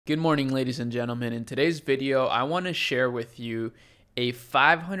Good morning, ladies and gentlemen. In today's video, I want to share with you a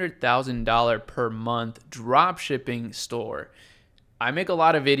 $500,000 per month dropshipping store. I make a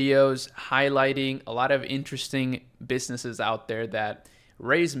lot of videos highlighting a lot of interesting businesses out there that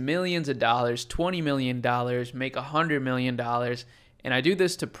raise millions of dollars, $20 million, make $100 million. And I do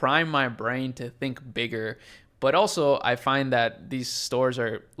this to prime my brain to think bigger. But also, I find that these stores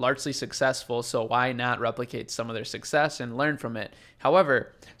are largely successful, so why not replicate some of their success and learn from it?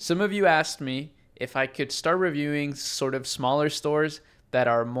 However, some of you asked me if I could start reviewing sort of smaller stores that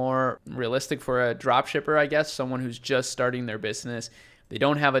are more realistic for a dropshipper, I guess, someone who's just starting their business. They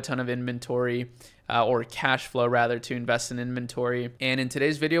don't have a ton of inventory or cash flow, rather, to invest in inventory. And in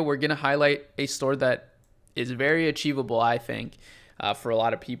today's video, we're going to highlight a store that is very achievable, I think, for a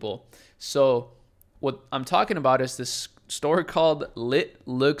lot of people. So what I'm talking about is this store called Lit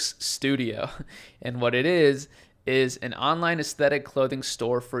Looks Studio. And what it is an online aesthetic clothing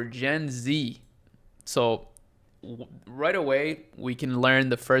store for Gen Z. So right away, we can learn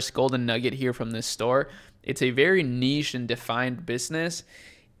the first golden nugget here from this store. It's a very niche and defined business,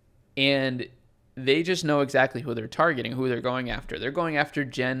 and they just know exactly who they're targeting, who they're going after. They're going after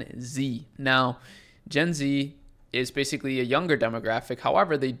Gen Z. Now, Gen Z is basically a younger demographic.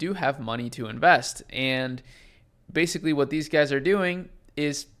 However, they do have money to invest. And basically what these guys are doing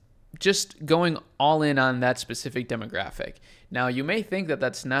is just going all in on that specific demographic. Now, you may think that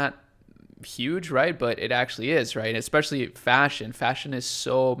that's not huge, right? But it actually is, right? Especially fashion. Fashion is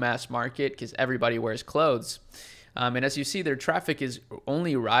so mass market because everybody wears clothes. And as you see, their traffic is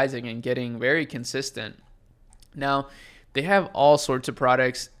only rising and getting very consistent. Now, they have all sorts of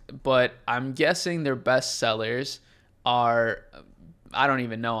products, but I'm guessing their best sellers are, I don't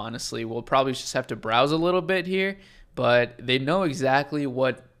even know, honestly. We'll probably just have to browse a little bit here, but they know exactly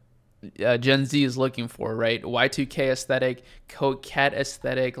what Gen Z is looking for, right? Y2K aesthetic, coquette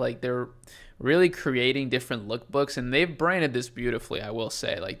aesthetic, like they're really creating different lookbooks, and they've branded this beautifully, I will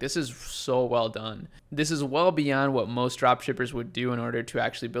say. Like, this is so well done. This is well beyond what most dropshippers would do in order to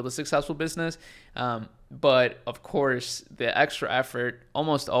actually build a successful business. But of course, the extra effort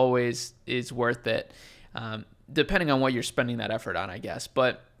almost always is worth it, depending on what you're spending that effort on, I guess.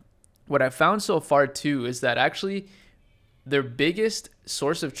 But what I've found so far too is that actually their biggest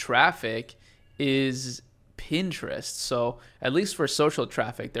source of traffic is Pinterest. So at least for social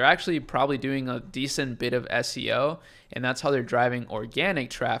traffic, they're actually probably doing a decent bit of SEO, and that's how they're driving organic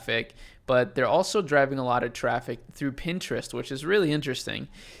traffic. But they're also driving a lot of traffic through Pinterest, which is really interesting.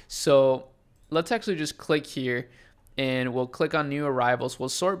 So let's actually just click here and we'll click on new arrivals. We'll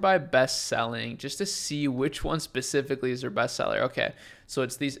sort by best selling just to see which one specifically is their best seller. Okay, so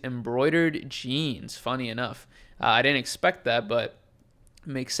it's these embroidered jeans. Funny enough, I didn't expect that, but it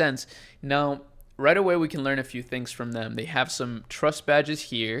makes sense. Now, right away, we can learn a few things from them. They have some trust badges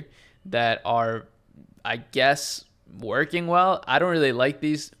here that are, I guess, working well. I don't really like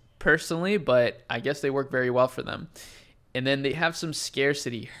these personally, but I guess they work very well for them. And then they have some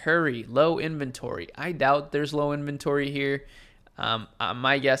scarcity, hurry, low inventory. I doubt there's low inventory here.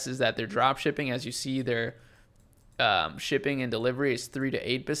 My guess is that they're drop shipping. As you see, their shipping and delivery is 3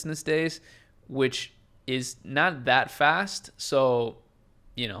 to 8 business days, which is not that fast. So,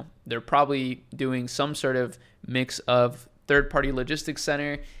 you know, they're probably doing some sort of mix of third-party logistics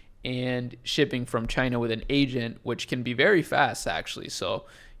center and shipping from China with an agent, which can be very fast, actually. So,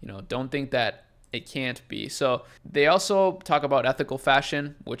 you know, don't think that it can't be. So they also talk about ethical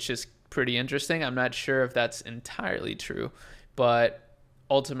fashion, which is pretty interesting. I'm not sure if that's entirely true, but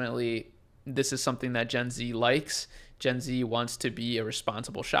ultimately, this is something that Gen Z likes. Gen Z wants to be a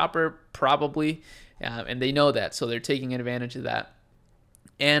responsible shopper, probably, and they know that, so they're taking advantage of that.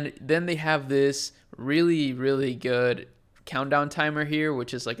 And then they have this really, really good countdown timer here,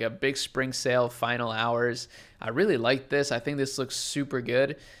 which is like a big spring sale, final hours. I really like this. I think this looks super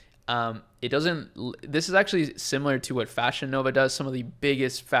good. This is actually similar to what Fashion Nova does, some of the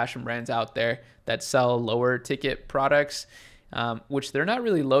biggest fashion brands out there that sell lower ticket products, which they're not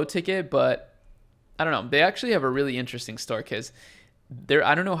really low ticket, but I don't know. They actually have a really interesting store because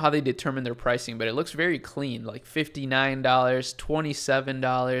I don't know how they determine their pricing, but it looks very clean, like $59, $27,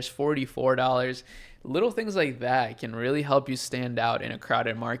 $44. Little things like that can really help you stand out in a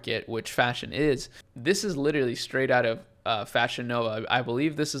crowded market, which fashion is. This is literally straight out of Fashion Nova. I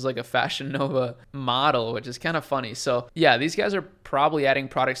believe this is like a Fashion Nova model, which is kind of funny. So yeah, these guys are probably adding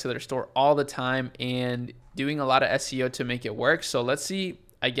products to their store all the time and doing a lot of SEO to make it work. So let's see,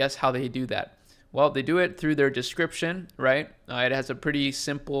 I guess, how they do that. Well, they do it through their description, right? It has a pretty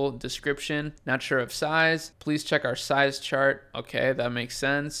simple description. Not sure of size. Please check our size chart. Okay, that makes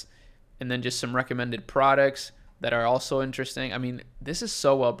sense. And then just some recommended products. that are also interesting. I mean, this is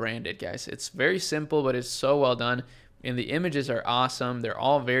so well branded, guys. It's very simple, but it's so well done. And the images are awesome. They're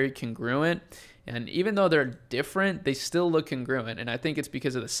all very congruent. And even though they're different, they still look congruent. And I think it's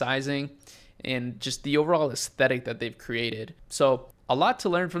because of the sizing and just the overall aesthetic that they've created. So a lot to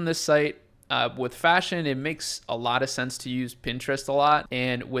learn from this site. With fashion, it makes a lot of sense to use Pinterest a lot.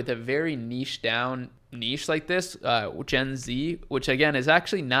 And with a very niche like this, Gen Z, which again is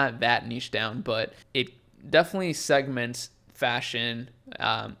actually not that niche down, but it definitely segments fashion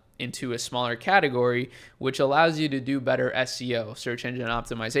into a smaller category, which allows you to do better SEO, search engine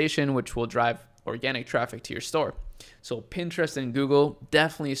optimization, which will drive organic traffic to your store. So Pinterest and Google,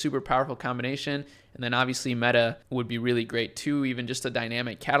 definitely a super powerful combination. And then obviously Meta would be really great too. Even just a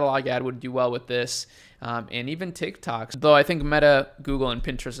dynamic catalog ad would do well with this. And even TikTok. Though I think Meta, Google, and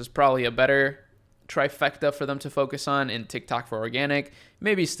Pinterest is probably a better trifecta for them to focus on, and TikTok for organic.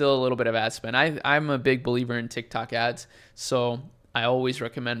 Maybe still a little bit of ad spend. I'm a big believer in TikTok ads. So I always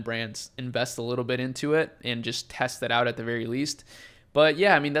recommend brands invest a little bit into it and just test it out at the very least. But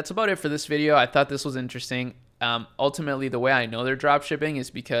yeah, I mean, that's about it for this video. I thought this was interesting. Ultimately, the way I know they're dropshipping is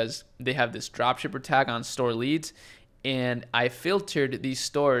because they have this dropshipper tag on store leads. And I filtered these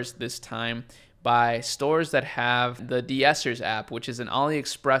stores this time by stores that have the De-essers app, which is an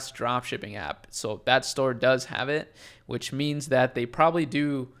AliExpress dropshipping app. So that store does have it, which means that they probably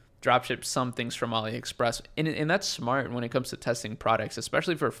do dropship some things from AliExpress. And that's smart when it comes to testing products,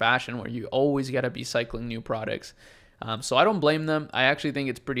 especially for fashion, where you always got to be cycling new products. So I don't blame them. I actually think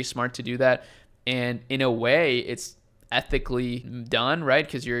it's pretty smart to do that. And in a way, it's ethically done, right?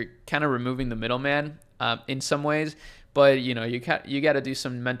 Because you're kind of removing the middleman in some ways. But, you know, you got to do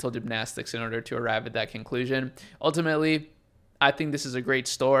some mental gymnastics in order to arrive at that conclusion. Ultimately, I think this is a great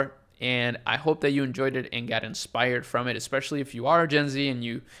store. And I hope that you enjoyed it and got inspired from it, especially if you are a Gen Z and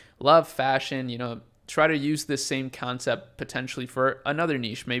you love fashion. You know, try to use this same concept potentially for another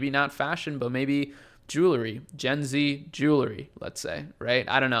niche. Maybe not fashion, but maybe jewelry, Gen Z jewelry, let's say, right?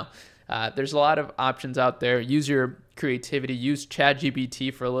 I don't know. There's a lot of options out there. Use your creativity, use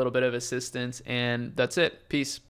ChatGPT for a little bit of assistance, and that's it. Peace.